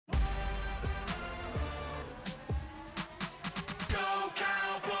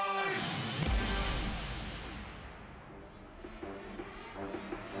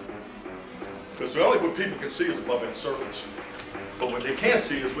Because really what people can see is above that surface. But what they can't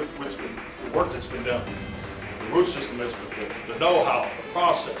see is the work that's been done. The root system is the know-how, the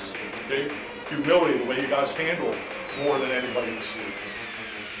process, the humility, the way you guys handle more than anybody in the city.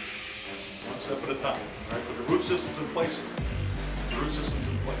 One step at a time, right? But the root system's in place. The root system's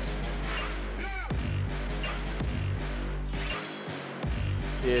in place.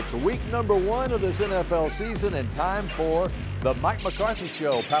 It's week number 1 of this NFL season and time for the Mike McCarthy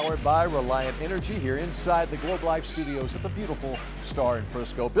Show, powered by Reliant Energy here inside the Globe Life studios at the beautiful Star in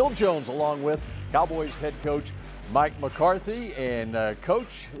Frisco. Bill Jones along with Cowboys head coach Mike McCarthy. And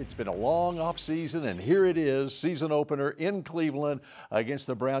Coach, it's been a long offseason, and here it is, season opener in Cleveland against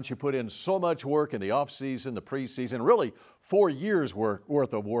the Browns. You put in so much work in the offseason, the preseason, really 4 years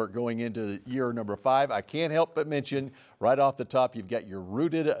worth of work going into year number 5. I can't help but mention right off the top, you've got your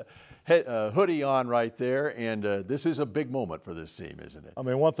rooted hoodie on right there, and this is a big moment for this team, isn't it? I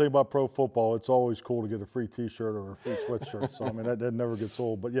mean, one thing about pro football, it's always cool to get a free T-shirt or a free sweatshirt. So, I mean, that never gets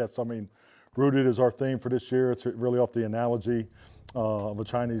old. But, yes, I mean, rooted is our theme for this year. It's really off the analogy of a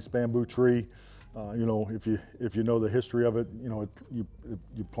Chinese bamboo tree. You know, if you know the history of it, you know, you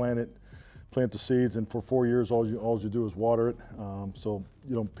plant the seeds, and for 4 years, all you do is water it. So,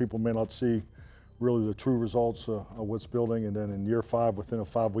 you know, people may not see really the true results of what's building, and then in year 5, within a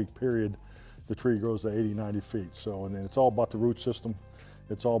 5-week period, the tree grows to 80, 90 feet. So, and it's all about the root system.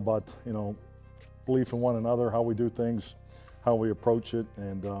 It's all about, you know, belief in one another, how we do things, how we approach it,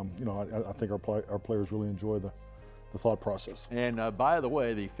 and you know, I think our players really enjoy the thought process. And by the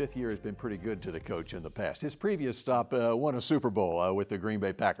way, the 5th year has been pretty good to the coach in the past. His previous stop won a Super Bowl with the Green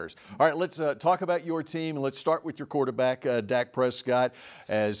Bay Packers. All right, let's talk about your team, and let's start with your quarterback, Dak Prescott,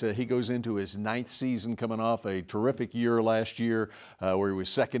 as he goes into his 9th season, coming off a terrific year last year where he was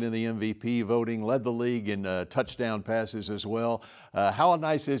 2nd in the MVP voting, led the league in touchdown passes as well. How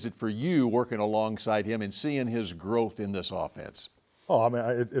nice is it for you working alongside him and seeing his growth in this offense? Oh, I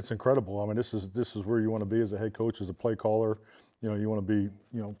mean, it's incredible. I mean, this is where you want to be as a head coach, as a play caller. You know, you want to be,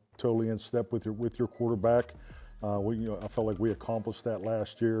 you know, totally in step with your quarterback. You know, I felt like we accomplished that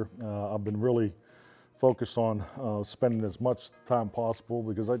last year. I've been really focused on spending as much time possible,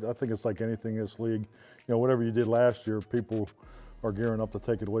 because I think it's like anything in this league. You know, whatever you did last year, people are gearing up to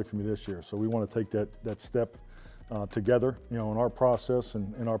take it away from you this year. So we want to take that step together, you know, in our process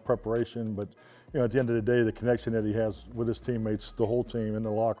and in our preparation. But, you know, at the end of the day, the connection that he has with his teammates, the whole team in the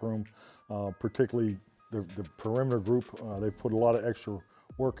locker room, particularly the perimeter group, they put a lot of extra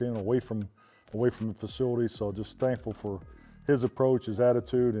work in away from the facility. So just thankful for his approach, his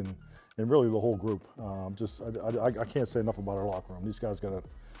attitude, and really the whole group. I can't say enough about our locker room. These guys got an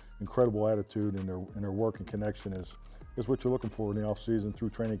incredible attitude, and their work and connection is what you're looking for in the offseason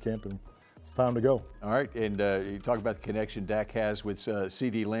through training camp, and it's time to go. All right, and you talk about the connection Dak has with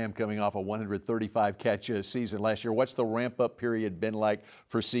CeeDee Lamb coming off a 135-catch season last year. What's the ramp-up period been like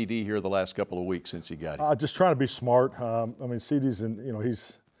for CeeDee here the last couple of weeks since he got here? Just trying to be smart. I mean, CeeDee's you know,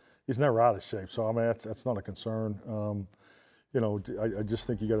 he's never out of shape, so I mean that's not a concern. You know, I just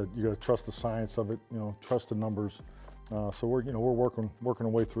think you gotta trust the science of it. You know, trust the numbers. So we're working our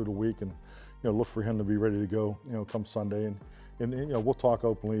way through the week, and you know, look for him to be ready to go, you know, come Sunday, and you know, we'll talk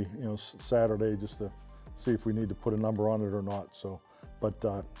openly, you know, Saturday, just to see if we need to put a number on it or not. So, but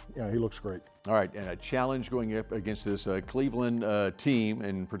yeah, he looks great. All right, and a challenge going up against this Cleveland team,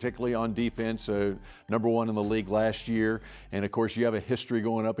 and particularly on defense, number 1 in the league last year. And of course, you have a history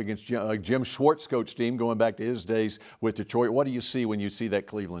going up against Jim Schwartz' coach team, going back to his days with Detroit. What do you see when you see that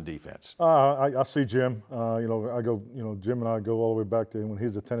Cleveland defense? I see Jim. You know, Jim and I go all the way back to when he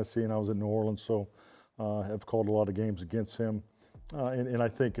was at Tennessee and I was at New Orleans. So I've called a lot of games against him. And I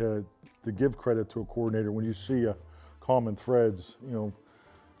think to give credit to a coordinator, when you see common threads, you know,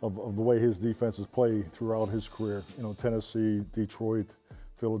 of the way his defenses play throughout his career, you know, Tennessee, Detroit,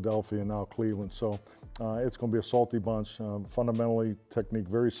 Philadelphia, and now Cleveland. So it's going to be a salty bunch. Fundamentally, technique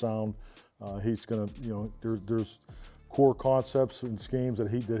very sound. He's going to, you know, there's core concepts and schemes that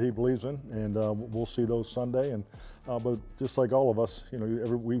he believes in, and we'll see those Sunday. And but just like all of us, you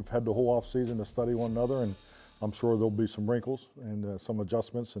know, we've had the whole offseason to study one another, and I'm sure there'll be some wrinkles and some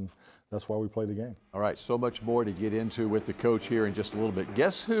adjustments, and that's why we play the game. All right, so much more to get into with the coach here in just a little bit.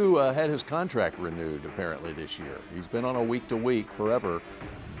 Guess who had his contract renewed apparently this year? He's been on a week-to-week forever.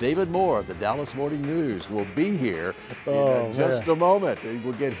 David Moore of the Dallas Morning News will be here in just a moment.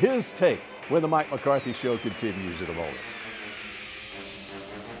 We'll get his take when the Mike McCarthy Show continues in a moment.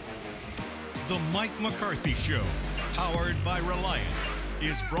 The Mike McCarthy Show, powered by Reliant,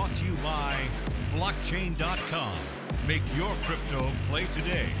 is brought to you by Blockchain.com. Make your crypto play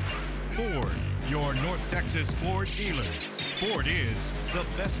today. Ford, your North Texas Ford dealers. Ford is the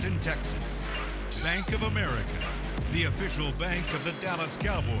best in Texas. Bank of America, the official bank of the Dallas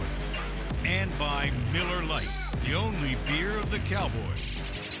Cowboys, and by Miller Lite, the only beer of the Cowboys.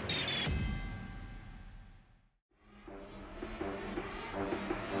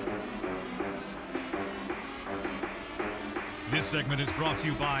 This segment is brought to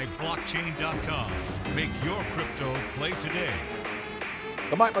you by Blockchain.com. Make your crypto play today.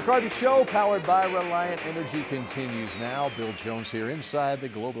 The Mike McCarthy Show, powered by Reliant Energy, continues now. Bill Jones here inside the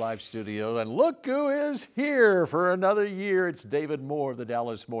Globe Live studio. And look who is here for another year. It's David Moore of the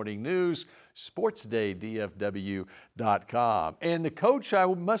Dallas Morning News, SportsDayDFW.com. And the coach, I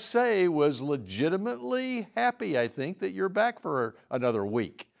must say, was legitimately happy, I think, that you're back for another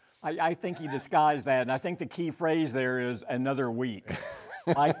week. I think he disguised that, and I think the key phrase there is another week.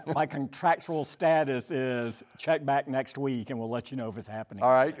 My contractual status is check back next week, and we'll let you know if it's happening.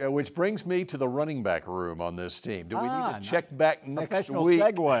 All right, which brings me to the running back room on this team. Do we need to check back next professional week?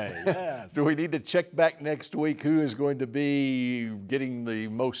 segue, yes. Do we need to check back next week who is going to be getting the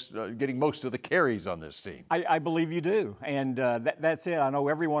most, getting most of the carries on this team? I believe you do, and that's it. I know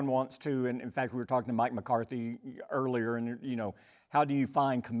everyone wants to, and in fact, we were talking to Mike McCarthy earlier, and you know, how do you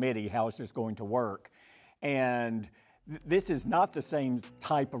find committee? How is this going to work? And this is not the same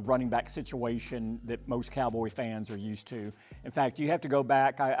type of running back situation that most Cowboy fans are used to. In fact, you have to go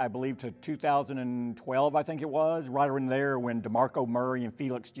back, I believe, to 2012, I think it was, right around there when DeMarco Murray and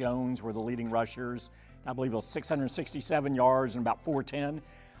Felix Jones were the leading rushers. I believe it was 667 yards and about 410.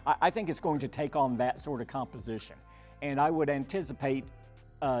 I think it's going to take on that sort of composition. And I would anticipate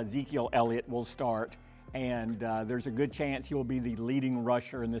Ezekiel Elliott will start. And there's a good chance he will be the leading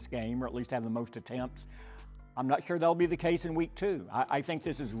rusher in this game, or at least have the most attempts. I'm not sure that'll be the case in week 2. I think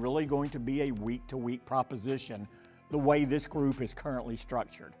this is really going to be a week-to-week proposition, the way this group is currently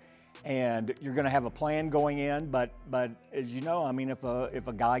structured. And you're going to have a plan going in, but as you know, I mean, if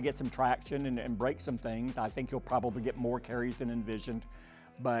a guy gets some traction and breaks some things, I think he'll probably get more carries than envisioned.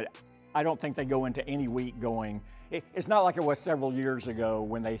 But I don't think they go into any week going, it's not like it was several years ago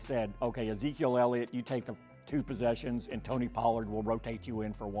when they said, okay, Ezekiel Elliott, you take the 2 possessions and Tony Pollard will rotate you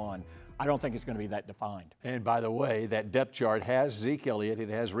in for 1. I don't think it's going to be that defined. And by the way, that depth chart has Zeke Elliott, it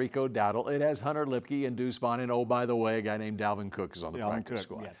has Rico Dowdle, it has Hunter Lipke and Deuce Vaughn, and oh, by the way, a guy named Dalvin Cook is on the practice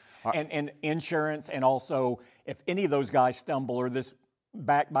squad. Yes. And insurance, and also if any of those guys stumble or this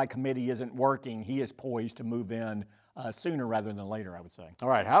back by committee isn't working, he is poised to move in sooner rather than later, I would say. All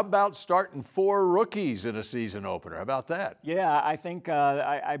right, how about starting 4 rookies in a season opener? How about that? Yeah, I think,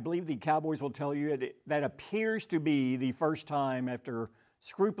 I believe the Cowboys will tell you that appears to be the first time after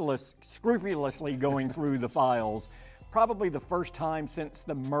scrupulously going through the files, probably the first time since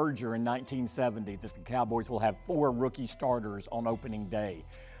the merger in 1970 that the Cowboys will have 4 rookie starters on opening day.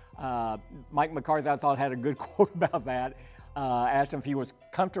 Mike McCarthy, I thought, had a good quote about that. Asked him if he was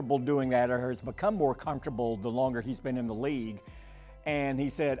comfortable doing that or has become more comfortable the longer he's been in the league. And he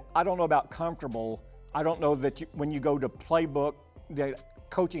said, I don't know about comfortable. I don't know that when you go to playbook, the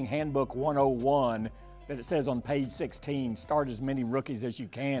coaching handbook 101, that it says on page 16, start as many rookies as you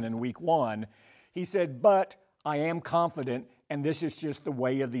can in week 1. He said, but I am confident, and this is just the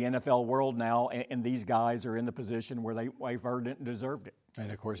way of the NFL world now, and these guys are in the position where they've earned it and deserved it. And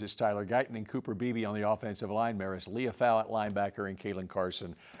of course, it's Tyler Guyton and Cooper Beebe on the offensive line. Maris Leah Fowl at linebacker and Kalen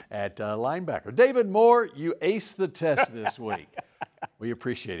Carson at linebacker. David Moore, you aced the test this week. We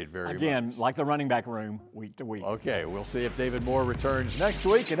appreciate it very much. Again, like the running back room, week to week. Okay, we'll see if David Moore returns next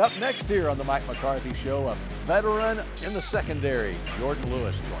week. And up next here on the Mike McCarthy Show, a veteran in the secondary, Jordan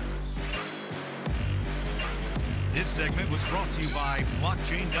Lewis joins us. This segment was brought to you by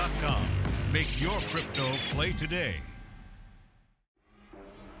Blockchain.com. Make your crypto play today.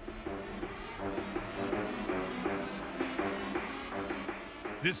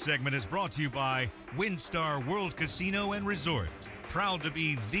 This segment is brought to you by WinStar World Casino and Resort. Proud to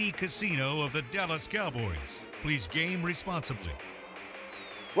be the casino of the Dallas Cowboys. Please game responsibly.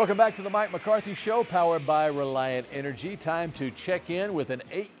 Welcome back to the Mike McCarthy Show, powered by Reliant Energy. Time to check in with an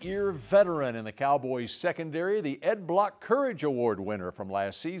 8-year veteran in the Cowboys secondary, the Ed Block Courage Award winner from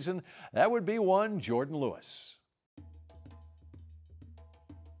last season. That would be one Jordan Lewis.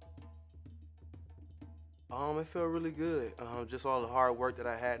 It felt really good. Just all the hard work that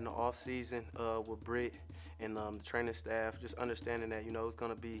I had in the off season with Britt and the training staff, just understanding that, you know, it's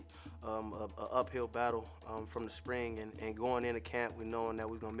going to be an uphill battle from the spring and going into camp, we knowing that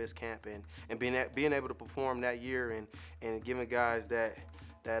we're going to miss camp and being able to perform that year and giving guys that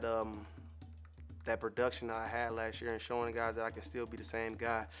production that I had last year and showing the guys that I can still be the same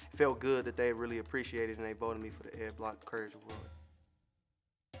guy. It felt good that they really appreciated and they voted me for the Ed Block Courage Award.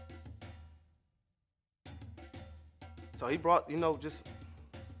 So he brought, you know, just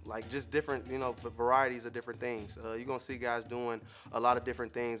like just different, you know, varieties of different things. You're gonna see guys doing a lot of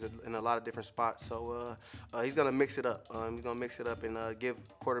different things in a lot of different spots. So he's gonna mix it up. He's gonna mix it up and give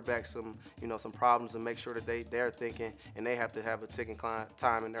quarterbacks some, you know, some problems and make sure that they're thinking and they have to have a ticking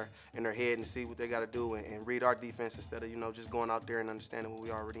time in their head and see what they got to do and read our defense instead of, you know, just going out there and understanding what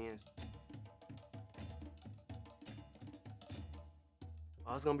we already in.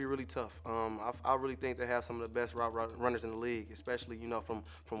 It's going to be really tough. I really think they have some of the best route runners in the league, especially, you know,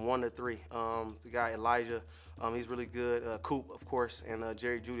 from 1 to 3. The guy Elijah, he's really good. Coop, of course, and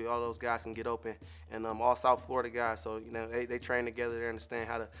Jerry Jeudy, all those guys can get open. And all South Florida guys, so, you know, they train together. They understand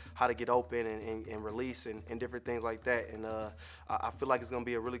how to get open and release and different things like that. And I feel like it's going to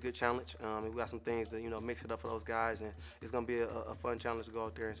be a really good challenge. We got some things to, you know, mix it up for those guys, and it's going to be a fun challenge to go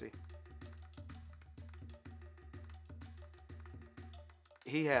out there and see.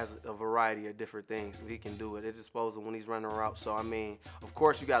 He has a variety of different things so he can do at his disposal when he's running around. So, I mean, of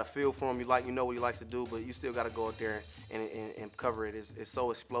course, you got to feel for him. You know what he likes to do, but you still got to go out there and cover it. It's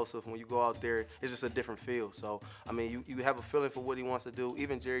so explosive. When you go out there, it's just a different feel. So, I mean, you have a feeling for what he wants to do.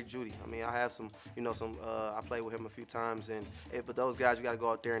 Even Jerry Jeudy. I mean, I have some, you know, I played with him a few times. But those guys, you got to go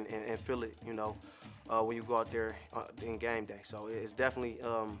out there and feel it, you know, when you go out there in game day. So, it's definitely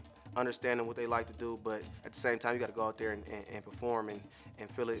understanding what they like to do, but at the same time, you got to go out there and perform and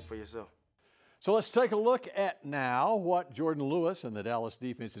feel it for yourself. So let's take a look at now what Jordan Lewis and the Dallas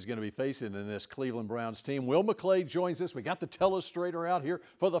defense is going to be facing in this Cleveland Browns team. Will McClay joins us. We got the telestrator out here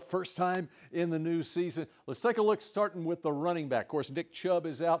for the first time in the new season. Let's take a look, starting with the running back. Of course, Nick Chubb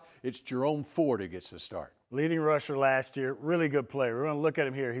is out. It's Jerome Ford who gets the start. Leading rusher last year, really good player. We're going to look at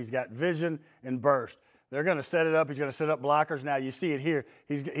him here. He's got vision and burst. They're going to set it up. He's going to set up blockers. Now, you see it here.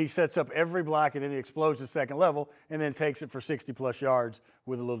 He sets up every block, and then he explodes to second level and then takes it for 60-plus yards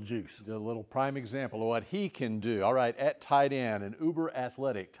with a little juice. A little prime example of what he can do. All right, at tight end, an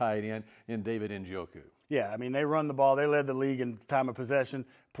uber-athletic tight end in David Njoku. Yeah, I mean, they run the ball. They led the league in time of possession,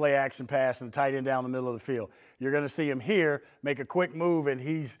 play action pass, and tight end down the middle of the field. You're going to see him here make a quick move, and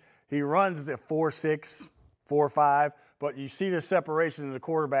he runs at 4.6, 4.5. But you see the separation in the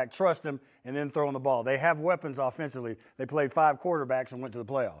quarterback, trust him, and then throwing the ball. They have weapons offensively. They played 5 quarterbacks and went to the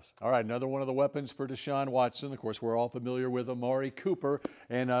playoffs. All right, another one of the weapons for Deshaun Watson. Of course, we're all familiar with Amari Cooper,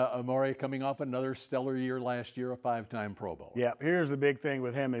 and Amari coming off another stellar year last year, a 5-time Pro Bowl. Yeah, here's the big thing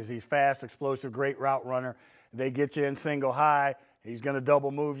with him is he's fast, explosive, great route runner. They get you in single high. He's going to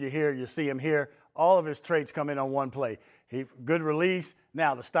double move you here. You see him here. All of his traits come in on one play. Good release.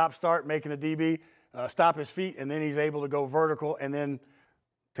 Now, the stop-start, making the DB stop his feet, and then he's able to go vertical and then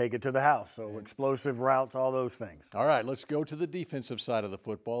take it to the house. So explosive routes, all those things. All right, let's go to the defensive side of the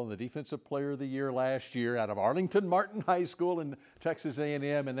football. And the Defensive Player of the Year last year out of Arlington Martin High School in Texas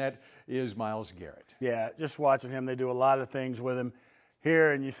A&M, and that is Myles Garrett. Yeah, just watching him, they do a lot of things with him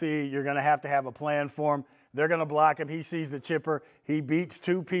here, and you see you're going to have a plan for him. They're going to block him. He sees the chipper. He beats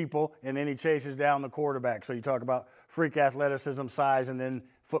 2 people, and then he chases down the quarterback. So you talk about freak athleticism, size, and then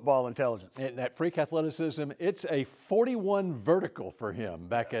football intelligence. And that freak athleticism, it's a 41 vertical for him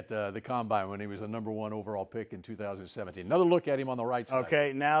back at the Combine when he was a #1 overall pick in 2017. Another look at him on the right side.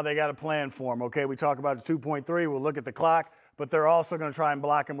 Okay, now they got a plan for him. Okay, we talk about the 2.3. We'll look at the clock, but they're also going to try and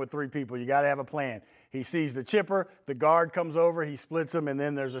block him with 3 people. You got to have a plan. He sees the chipper, the guard comes over, he splits him, and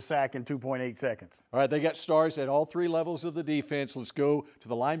then there's a sack in 2.8 seconds. All right, they got stars at all 3 levels of the defense. Let's go to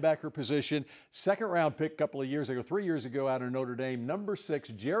the linebacker position. 2nd-round pick a couple of years ago, 3 years ago out of Notre Dame,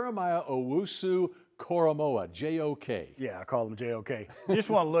 #6, Jeremiah Owusu-Koramoah, J-O-K. Yeah, I call him J-O-K. You just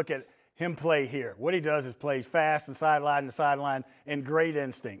want to look at him play here. What he does is plays fast and sideline to sideline and great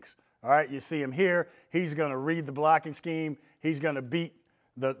instincts. All right, you see him here. He's going to read the blocking scheme. He's going to beat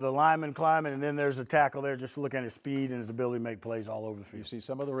the lineman climbing, and then there's a tackle there. Just look at his speed and his ability to make plays all over the field. You see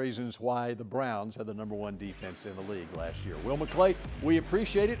some of the reasons why the Browns had the #1 defense in the league last year. Will McClay, we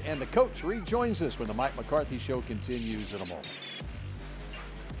appreciate it, and the coach rejoins us when the Mike McCarthy Show continues in a moment.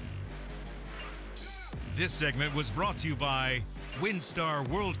 This segment was brought to you by WinStar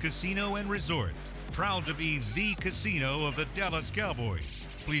World Casino and Resort, proud to be the casino of the Dallas Cowboys.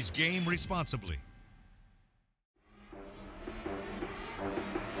 Please game responsibly.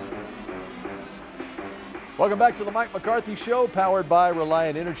 Welcome back to the Mike McCarthy Show, powered by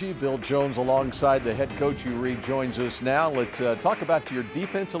Reliant Energy. Bill Jones alongside the head coach who rejoins us now. Let's talk about your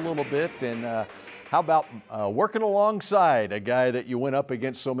defense a little bit. And How about working alongside a guy that you went up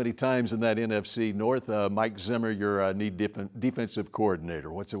against so many times in that NFC North, Mike Zimmer, your defensive coordinator?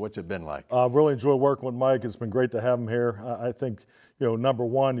 What's it been like? I've really enjoyed working with Mike. It's been great to have him here. I think, number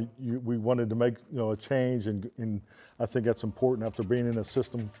one, we wanted to make, a change, and I think that's important after being in a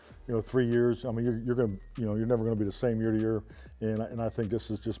system, 3 years. I mean, you're going to, you're never going to be the same year to year, and I think this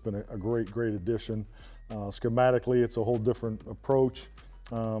has just been a great addition. Schematically, it's a whole different approach.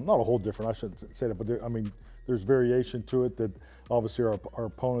 Not a whole different, I shouldn't say that, but there's variation to it that obviously our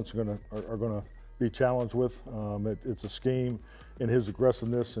opponents are going to be challenged with. It's a scheme, and his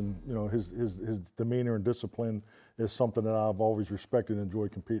aggressiveness and his demeanor and discipline is something that I've always respected and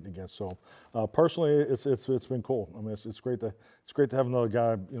enjoyed competing against. So personally, it's been cool. I mean, it's great to have another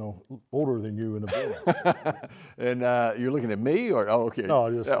guy older than you in the building. And you're looking at me, or okay? No,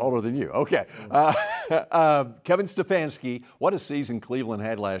 just older than you. Okay. Kevin Stefanski, what a season Cleveland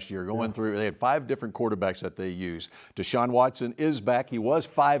had last year. Going through, they had 5 different quarterbacks that they used. Deshaun Watson is back. He was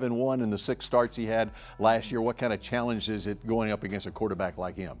 5-1 in the 6 starts he had last year. What kind of challenge is it going up against a quarterback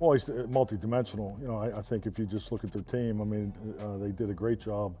like him? Well, he's multidimensional. I think if you just look at their team, I mean, they did a great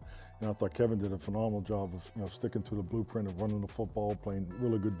job. I thought Kevin did a phenomenal job of sticking to the blueprint of running the football, playing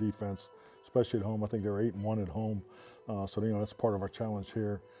really good defense, especially at home. I think they were 8-1 at home, so that's part of our challenge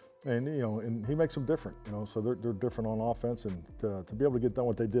here. And and he makes them different. So they're different on offense, and to be able to get done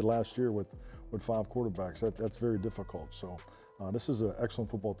what they did last year with 5 quarterbacks, that's very difficult. So this is an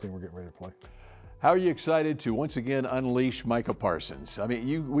excellent football team we're getting ready to play. How are you excited to once again unleash Micah Parsons? I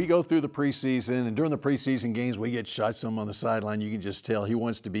mean, we go through the preseason, and during the preseason games, we get shots of him on the sideline. You can just tell he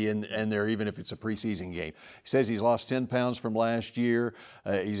wants to be in there, even if it's a preseason game. He says he's lost 10 pounds from last year.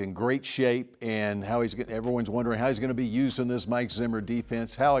 He's in great shape, and everyone's wondering how he's going to be used in this Mike Zimmer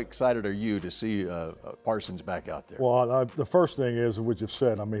defense. How excited are you to see Parsons back out there? Well, the first thing is what you've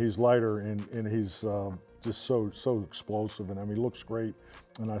said. I mean, he's lighter, and he's just so explosive, and I mean, he looks great.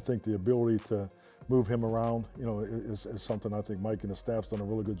 And I think the ability to move him around, is something I think Mike and the staff's done a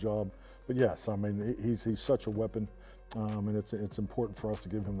really good job. But yes, I mean, he's such a weapon, and it's important for us to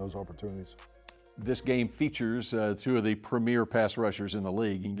give him those opportunities. This game features 2 of the premier pass rushers in the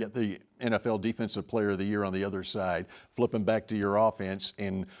league. You can get the NFL Defensive Player of the Year on the other side, flipping back to your offense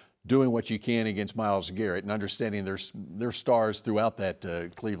and doing what you can against Myles Garrett, and understanding there's stars throughout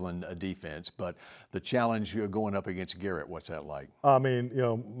that Cleveland defense. But the challenge going up against Garrett, what's that like? I mean,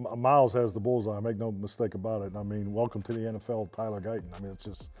 Myles has the bullseye. Make no mistake about it. I mean, welcome to the NFL, Tyler Guyton. I mean,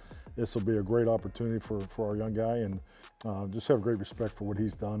 this will be a great opportunity for our young guy, and just have great respect for what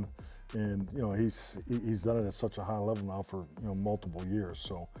he's done. And he's done it at such a high level now for multiple years.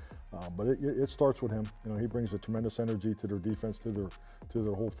 So, but it starts with him. He brings a tremendous energy to their defense, to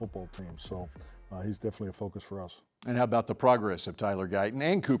their whole football team. So he's definitely a focus for us. And how about the progress of Tyler Guyton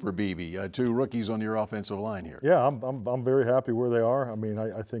and Cooper Beebe, 2 rookies on your offensive line here? Yeah, I'm very happy where they are. I mean,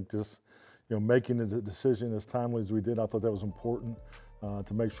 I think just making the decision as timely as we did, I thought that was important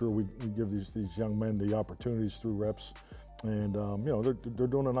to make sure we give these young men the opportunities through reps. And they're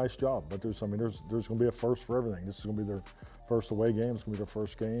doing a nice job, but there's going to be a first for everything. This is going to be their first away game. It's going to be their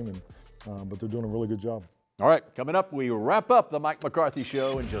first game, and but they're doing a really good job. All right, coming up, we wrap up the Mike McCarthy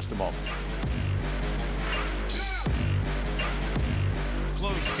Show in just a moment.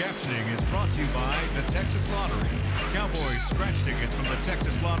 Closed captioning is brought to you by the Texas Lottery. Cowboys scratch tickets from the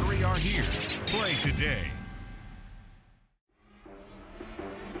Texas Lottery are here. Play today.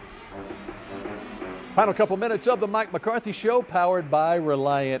 Final couple minutes of the Mike McCarthy Show, powered by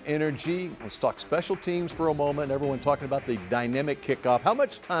Reliant Energy. Let's talk special teams for a moment. Everyone talking about the dynamic kickoff. How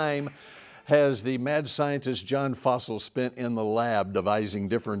much time has the mad scientist John Fossil spent in the lab devising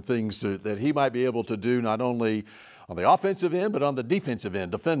different things that he might be able to do, not only on the offensive end, but on the defensive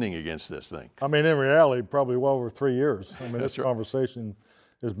end, defending against this thing? I mean, in reality, probably well over 3 years. I mean, this right. Conversation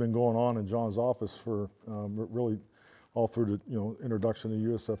has been going on in John's office for really all through the introduction to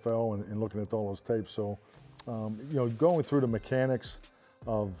USFL and looking at all those tapes. So going through the mechanics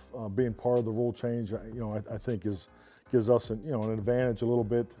of being part of the rule change, I think gives us an advantage a little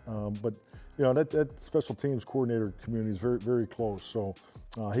bit. But that special teams coordinator community is very, very close. So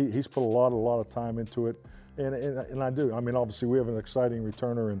he's put a lot of time into it, and I do. I mean, obviously we have an exciting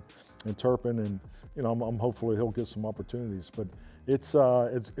returner in Turpin, and I'm hopefully he'll get some opportunities. But I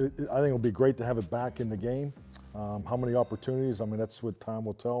think it'll be great to have it back in the game. How many opportunities? I mean, that's what time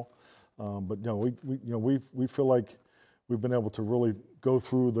will tell. But we feel like we've been able to really go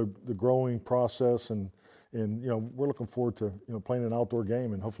through the growing process, and we're looking forward to playing an outdoor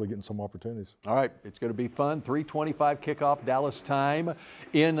game and hopefully getting some opportunities. All right, it's going to be fun. 3:25 kickoff Dallas time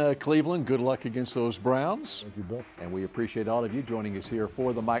in Cleveland. Good luck against those Browns. Thank you, Bill. And we appreciate all of you joining us here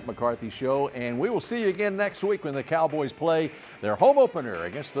for the Mike McCarthy Show. And we will see you again next week when the Cowboys play their home opener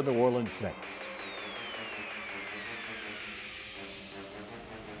against the New Orleans Saints.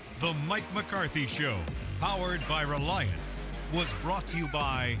 The Mike McCarthy Show, powered by Reliant, was brought to you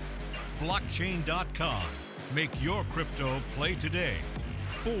by Blockchain.com. Make your crypto play today.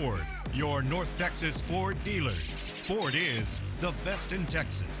 Ford, your North Texas Ford dealers. Ford is the best in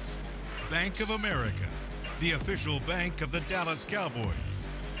Texas. Bank of America, the official bank of the Dallas Cowboys.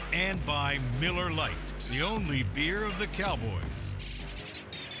 And by Miller Lite, the only beer of the Cowboys.